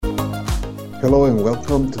Hello and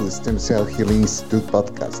welcome to the Stem Cell Healing Institute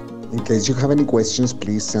podcast. In case you have any questions,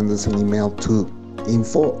 please send us an email to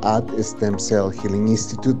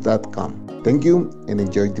info@stemcellhealinginstitute.com. Thank you and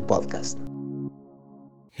enjoy the podcast.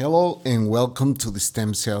 Hello and welcome to the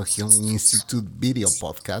Stem Cell Healing Institute video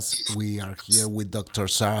podcast. We are here with Dr.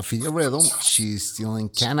 Sara Figueredo. She's still in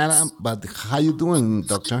Canada, but how you doing,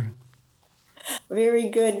 doctor? Very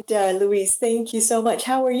good, Luis. Thank you so much.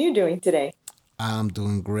 How are you doing today? I'm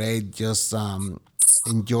doing great. Just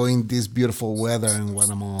enjoying this beautiful weather in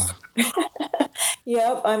Guatemala.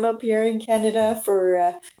 Yep, I'm up here in Canada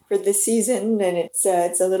for the season, and it's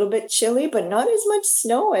a little bit chilly, but not as much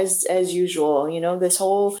snow as usual. You know, this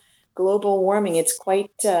whole global warming, it's quite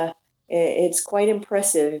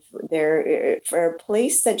impressive. There for a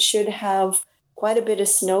place that should have quite a bit of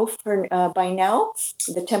snow for by now,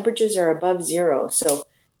 the temperatures are above zero, so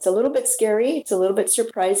it's a little bit scary. It's a little bit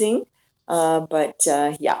surprising. Yeah,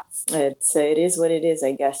 it is what it is,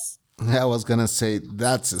 I guess. I was gonna say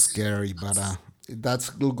that's scary, but that's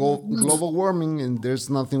global warming, and there's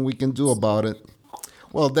nothing we can do about it.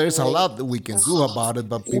 Well, there's a Right. lot that we can do about it,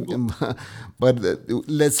 but people, but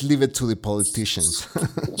let's leave it to the politicians.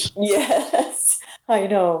 Yes, I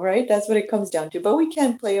know, right? That's what it comes down to. But we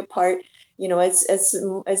can play a part. You know, as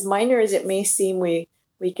minor as it may seem, we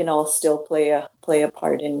can all still play a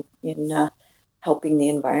part in helping the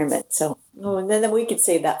environment. So, oh, and then we could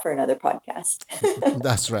save that for another podcast.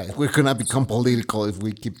 That's right. We're gonna become political if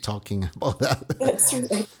we keep talking about that. That's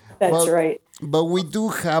right. That's Well, right. but we do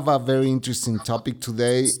have a very interesting topic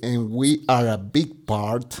today, and we are a big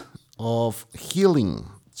part of healing.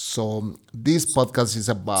 So, this podcast is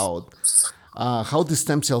about how the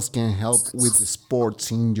stem cells can help with the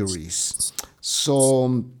sports injuries.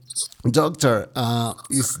 So, doctor,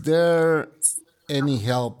 is there any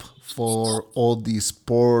help for all these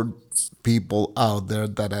sport people out there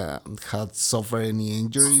that had suffered any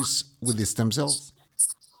injuries with the stem cells?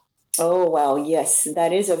 Oh, wow. Yes,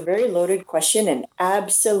 that is a very loaded question and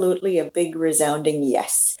absolutely a big resounding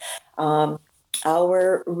yes. Um,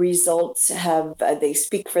 our results they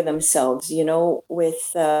speak for themselves. You know,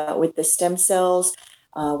 with the stem cells,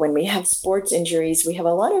 when we have sports injuries, we have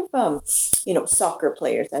a lot of, soccer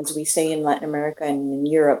players, as we say in Latin America and in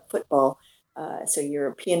Europe, football. So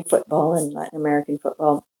European football and Latin American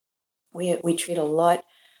football, we treat a lot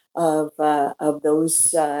of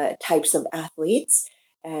those types of athletes,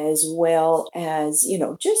 as well as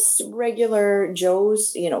just regular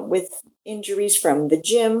Joes, with injuries from the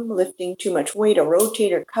gym, lifting too much weight, a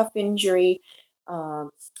rotator cuff injury,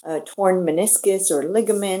 a torn meniscus or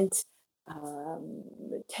ligament, um,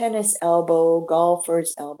 tennis elbow,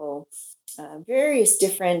 golfer's elbow, various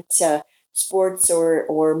different sports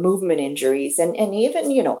or movement injuries, and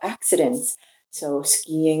even accidents, so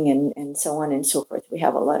skiing and so on and so forth. We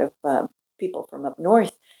have a lot of people from up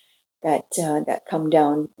north that come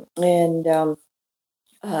down, and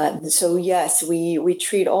so yes, we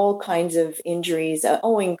treat all kinds of injuries.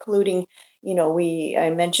 Including we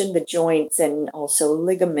I mentioned the joints and also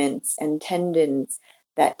ligaments and tendons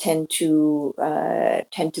that tend to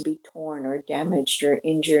be torn or damaged or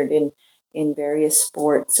injured in various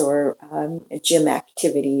sports or gym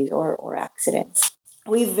activities or accidents.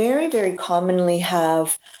 We very, very commonly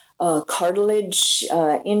have cartilage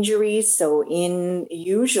injuries. So in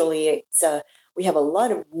usually it's we have a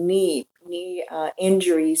lot of knee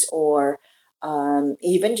injuries, or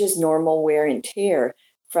even just normal wear and tear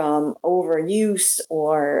from overuse,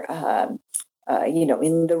 or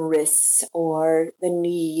in the wrists or the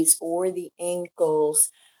knees or the ankles.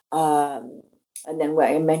 Um, and then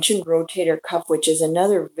I mentioned rotator cuff, which is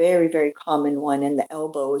another very, very common one, and the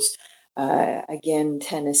elbows. Again,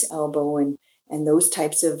 tennis elbow and those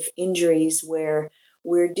types of injuries where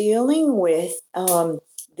we're dealing with the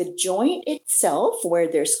joint itself, where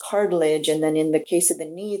there's cartilage, and then in the case of the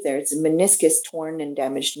knee, there's meniscus, torn and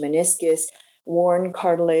damaged meniscus, worn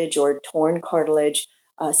cartilage or torn cartilage.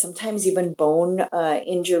 Sometimes even bone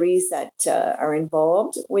injuries that are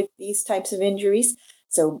involved with these types of injuries.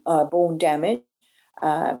 So bone damage.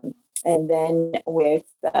 Um, and then with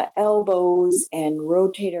elbows and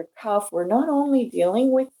rotator cuff, we're not only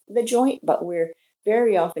dealing with the joint, but we're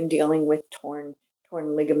very often dealing with torn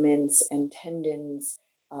ligaments and tendons,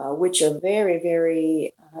 which are very,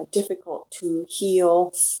 very difficult to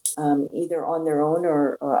heal, either on their own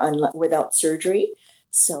or without surgery.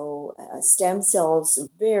 So stem cells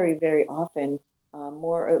very, very often,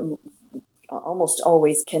 more almost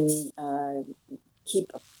always, can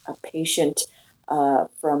keep a patient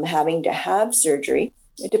from having to have surgery,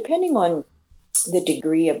 depending on the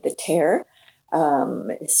degree of the tear.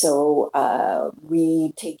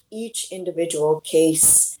 We take each individual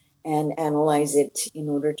case and analyze it in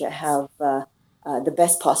order to have the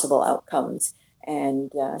best possible outcomes.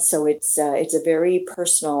 And so it's a very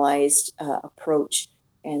personalized approach.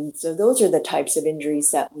 And so those are the types of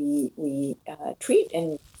injuries that we treat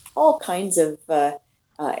in all kinds of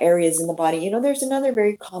areas in the body. There's another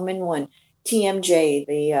very common one, TMJ,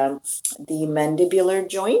 the mandibular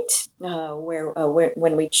joint, where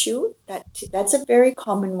when we chew, that's a very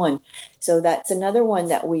common one. So that's another one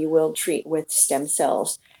that we will treat with stem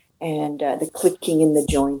cells, and the clicking in the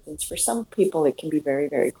joint. And for some people, it can be very,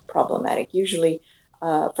 very problematic. Usually,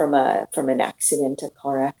 from an accident, a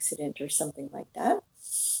car accident, or something like that.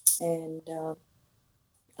 And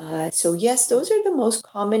so yes, those are the most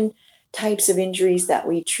common types of injuries that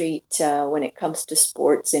we treat when it comes to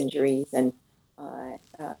sports injuries, and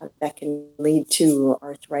that can lead to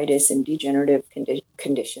arthritis and degenerative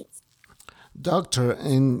conditions. Doctor,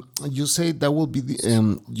 and you say that will be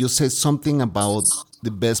you said something about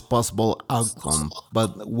the best possible outcome,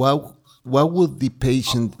 but what would the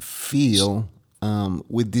patient feel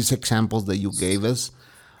with these examples that you gave us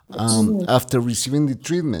after receiving the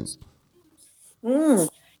treatment? Mm,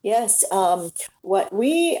 yes. What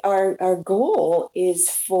our goal is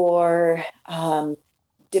for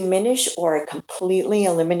diminish or completely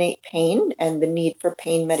eliminate pain and the need for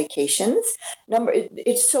pain medications.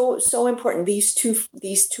 It's so important. These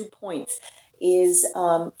two points is,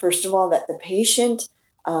 first of all, that the patient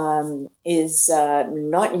is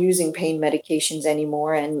not using pain medications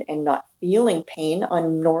anymore, and not feeling pain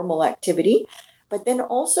on normal activity, but then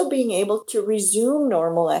also being able to resume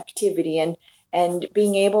normal activity, and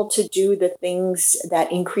being able to do the things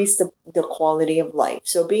that increase the quality of life.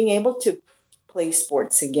 So being able to play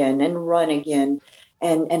sports again, and run again,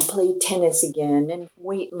 and play tennis again, and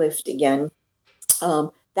weight lift again.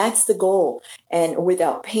 That's the goal, and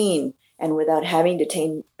without pain, and without having to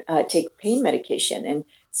take pain medication. And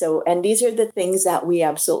these are the things that we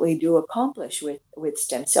absolutely do accomplish with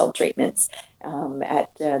stem cell treatments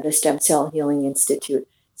at the Stem Cell Healing Institute.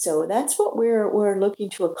 So that's what we're looking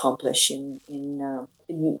to accomplish in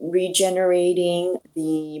regenerating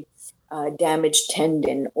the damaged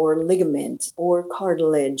tendon or ligament or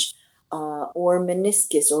cartilage or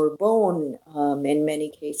meniscus or bone, in many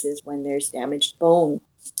cases when there's damaged bone.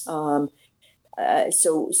 Um,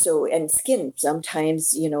 and skin.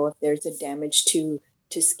 Sometimes, if there's a damage to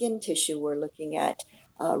skin tissue, we're looking at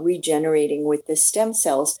regenerating with the stem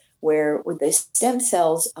cells, where the stem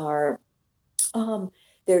cells are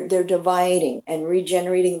they're dividing and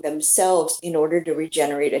regenerating themselves in order to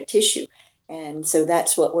regenerate a tissue. And so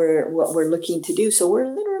that's what we're looking to do. So we're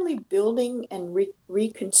literally building and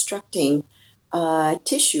reconstructing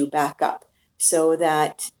tissue back up, so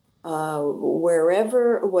that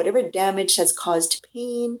whatever damage has caused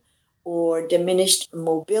pain or diminished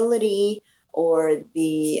mobility, or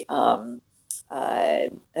the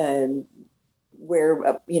where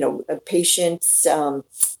a patient's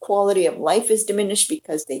quality of life is diminished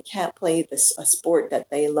because they can't play a sport that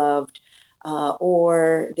they loved,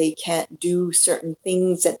 or they can't do certain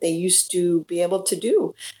things that they used to be able to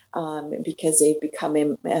do, because they've become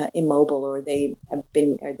immobile, or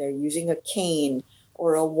they're using a cane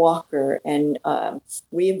or a walker. And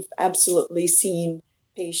we've absolutely seen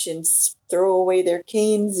patients throw away their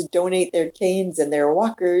canes, donate their canes and their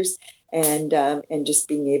walkers, and just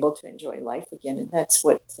being able to enjoy life again. And that's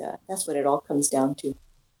what it all comes down to.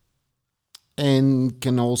 And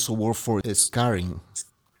can also work for scarring.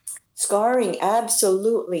 Scarring,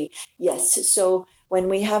 absolutely, yes. So when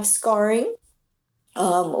we have scarring,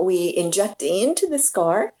 we inject into the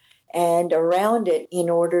scar and around it in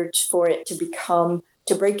order for it to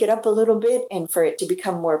break it up a little bit, and for it to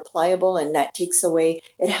become more pliable. And that takes away,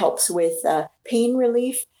 it helps with pain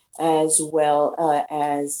relief, as well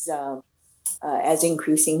as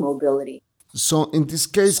increasing mobility. So in this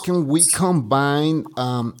case, can we combine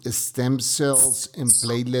stem cells and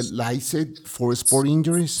platelet lysate for sport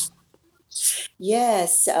injuries?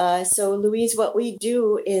 Yes. So, Louise, what we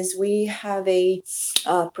do is we have a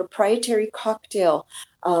proprietary cocktail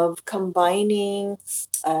of combining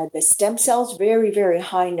the stem cells, very, very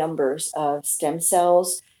high numbers of stem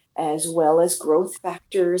cells, as well as growth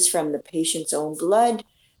factors from the patient's own blood,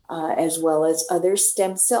 as well as other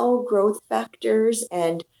stem cell growth factors,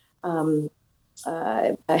 and um,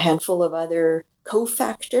 a handful of other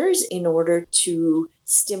cofactors, in order to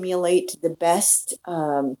stimulate the best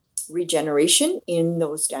regeneration in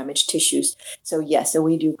those damaged tissues. So yes, so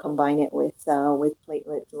we do combine it with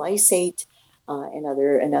platelet lysate and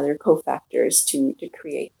other cofactors to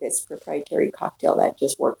create this proprietary cocktail that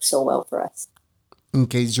just works so well for us. In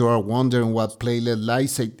case you are wondering what platelet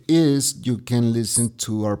lysate is, you can listen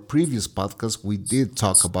to our previous podcast. We did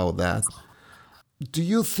talk about that. Do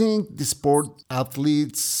you think the sport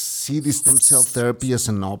athletes see the stem cell therapy as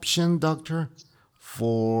an option, doctor,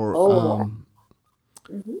 for Oh, um,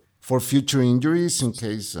 mhm, for future injuries in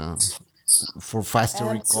case for faster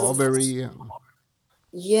absolutely. recovery?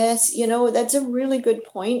 Yes, that's a really good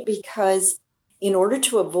point because in order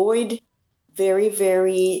to avoid very,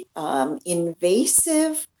 very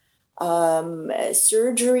invasive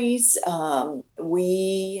surgeries,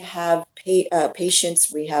 we have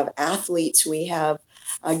patients, we have athletes, we have,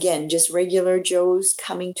 again, just regular Joes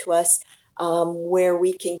coming to us where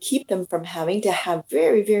we can keep them from having to have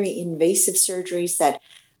very, very invasive surgeries that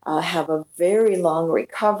have a very long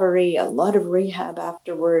recovery, a lot of rehab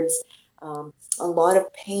afterwards. A lot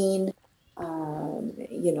of pain, a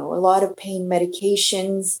lot of pain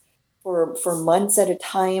medications for months at a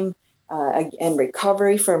time, and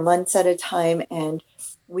recovery for months at a time. And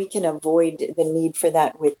we can avoid the need for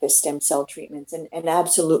that with the stem cell treatments. And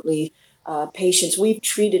absolutely, patients, we've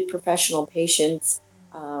treated professional patients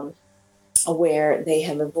where they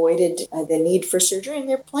have avoided the need for surgery, and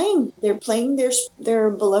they're playing their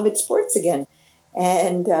beloved sports again.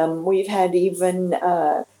 And we've had even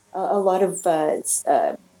a lot of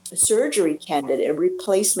surgery candidate,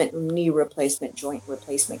 replacement knee replacement, joint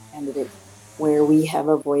replacement candidates, where we have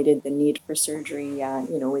avoided the need for surgery.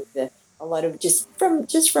 With the a lot of just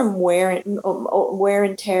from wear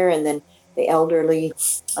and tear, and then the elderly,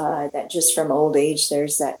 that just from old age,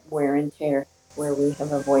 there's that wear and tear where we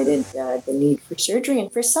have avoided the need for surgery.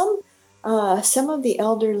 And for some of the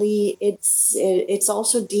elderly, it's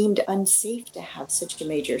also deemed unsafe to have such a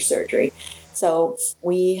major surgery. So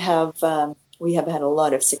we have had a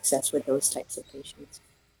lot of success with those types of patients.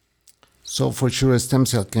 So for sure, a stem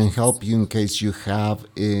cell can help you in case you have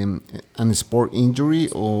an sport injury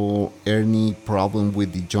or any problem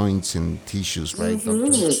with the joints and tissues, right,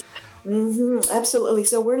 doctor? Mm-hmm. Absolutely.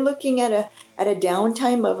 So we're looking at a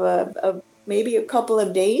downtime of maybe a couple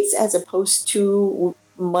of days as opposed to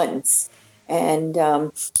months, and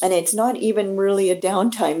it's not even really a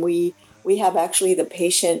downtime. We have actually the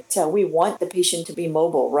patient. We want the patient to be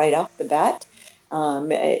mobile right off the bat,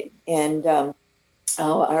 and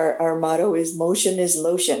our motto is motion is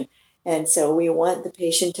lotion. And so we want the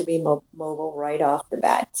patient to be mobile right off the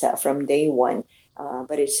bat from day one.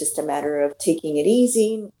 But it's just a matter of taking it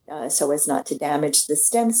easy so as not to damage the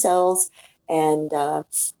stem cells, and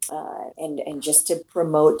just to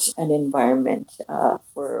promote an environment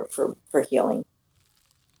for healing.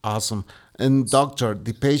 Awesome. And doctor,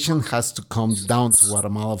 the patient has to come down to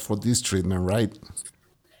Guatemala for this treatment, right?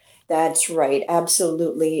 That's right,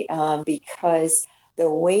 absolutely. Because the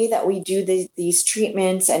way that we do these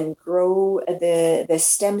treatments and grow the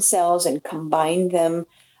stem cells and combine them,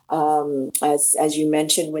 as you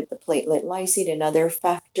mentioned, with the platelet lysate and other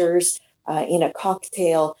factors in a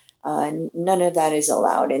cocktail, none of that is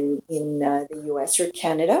allowed in the U.S. or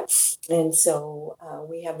Canada. And so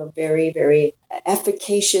we have a very, very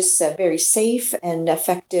efficacious, very safe and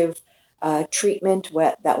effective treatment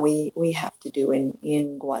that we have to do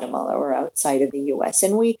in Guatemala or outside of the U.S.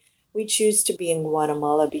 And we choose to be in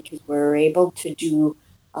Guatemala because we're able to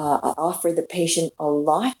offer the patient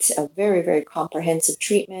a very, very comprehensive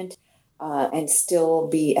treatment, and still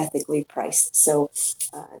be ethically priced. So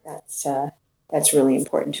that's really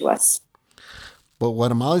important to us. But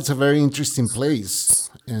Guatemala is a very interesting place,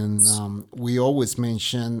 and we always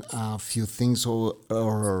mention a few things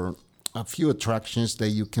or a few attractions that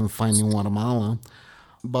you can find in Guatemala.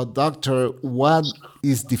 But doctor, what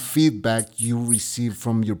is the feedback you receive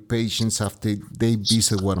from your patients after they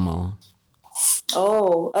visit Guatemala?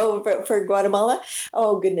 For Guatemala?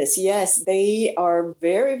 Oh, goodness. Yes, they are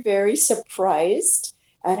very, very surprised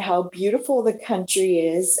at how beautiful the country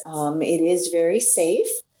is. It is very safe.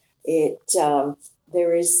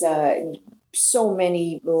 There is so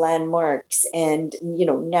many landmarks and,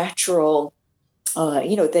 natural,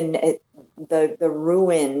 the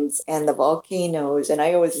ruins and the volcanoes, and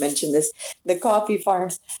I always mention this, the coffee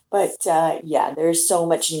farms. But yeah, there's so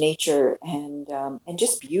much nature and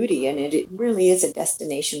just beauty, and it really is a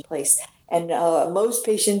destination place. And most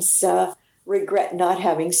patients regret not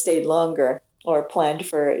having stayed longer or planned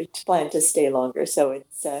to stay longer. So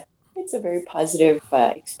it's a very positive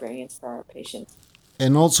experience for our patients.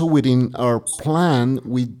 And also within our plan,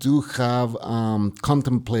 we do have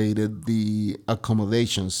contemplated the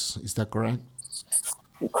accommodations. Is that correct?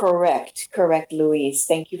 Correct, Louise.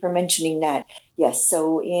 Thank you for mentioning that. Yes,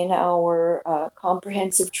 so in our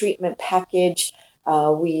comprehensive treatment package,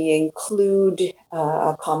 we include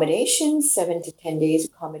accommodations, 7 to 10 days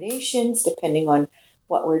accommodations, depending on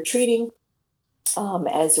what we're treating,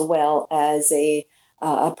 as well as a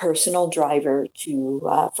personal driver to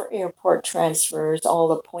for airport transfers,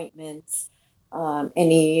 all appointments,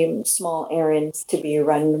 any small errands to be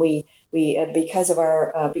run. We because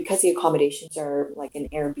the accommodations are like an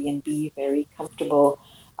Airbnb, very comfortable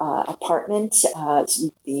apartment.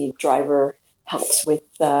 The driver helps with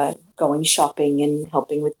going shopping and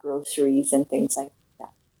helping with groceries and things like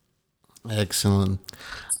that. Excellent.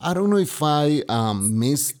 I don't know if I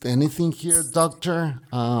missed anything here, Doctor,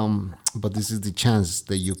 but this is the chance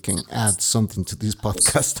that you can add something to this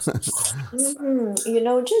podcast.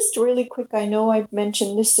 Just really quick, I know I've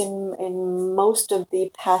mentioned this in most of the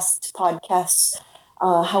past podcasts.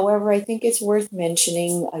 However, I think it's worth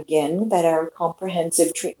mentioning again that our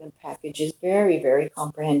comprehensive treatment package is very, very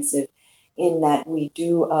comprehensive in that we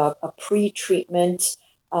do a pre-treatment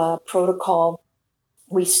protocol.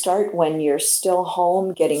 We start when you're still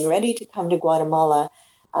home, getting ready to come to Guatemala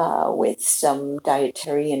with some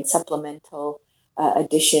dietary and supplemental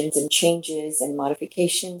additions and changes and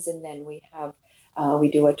modifications. And then we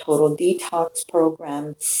do a total detox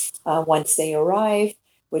program once they arrive,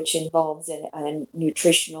 which involves a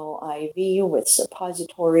nutritional IV with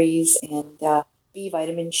suppositories and B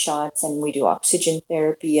vitamin shots. And we do oxygen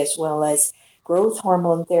therapy as well as growth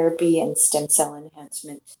hormone therapy and stem cell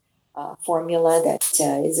enhancement formula that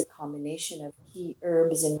is a combination of key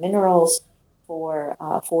herbs and minerals for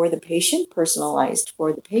the patient, personalized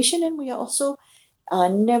for the patient. And we also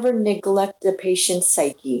never neglect the patient's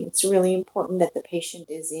psyche. It's really important that the patient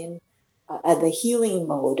is in the healing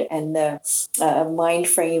mode and the mind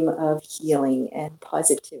frame of healing and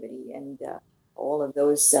positivity and all of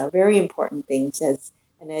those very important things. As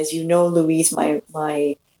you know, Louise, my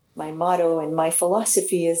motto and my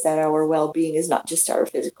philosophy is that our well-being is not just our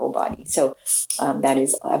physical body. So that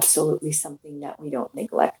is absolutely something that we don't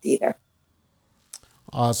neglect either.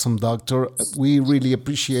 Awesome, Doctor. We really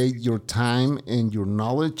appreciate your time and your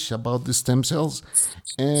knowledge about the stem cells.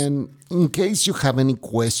 And in case you have any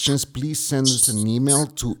questions, please send us an email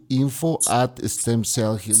to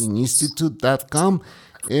info@stemcellhealinginstitute.com.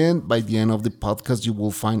 And by the end of the podcast, you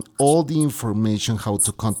will find all the information how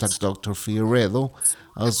to contact Dr. Figueredo,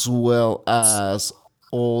 as well as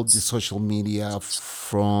all the social media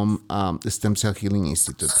from the Stem Cell Healing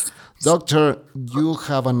Institute. Doctor, you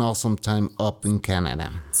have an awesome time up in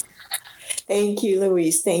Canada. Thank you,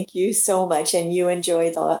 Louise. Thank you so much. And you enjoy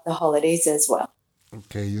the holidays as well.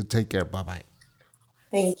 Okay, you take care. Bye-bye.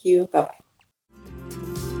 Thank you. Bye-bye.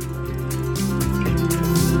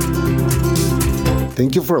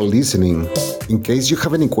 Thank you for listening. In case you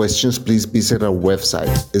have any questions, please visit our website,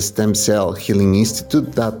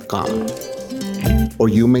 stemcellhealinginstitute.com. Or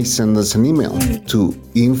you may send us an email to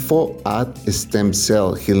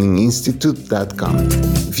info@stemcellhealinginstitute.com.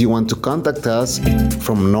 If you want to contact us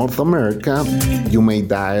from North America, you may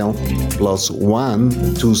dial +1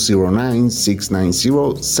 209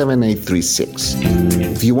 690 7836.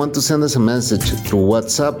 If you want to send us a message through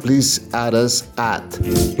WhatsApp, please add us at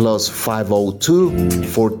 +502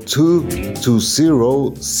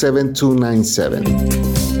 4220 7297.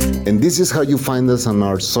 And this is how you find us on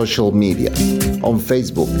our social media. On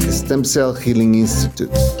Facebook, Stem Cell Healing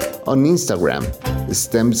Institute. On Instagram,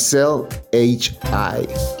 Stem Cell HI.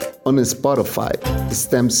 On Spotify,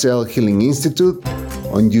 Stem Cell Healing Institute.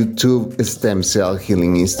 On YouTube, Stem Cell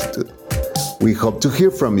Healing Institute. We hope to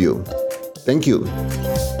hear from you. Thank you.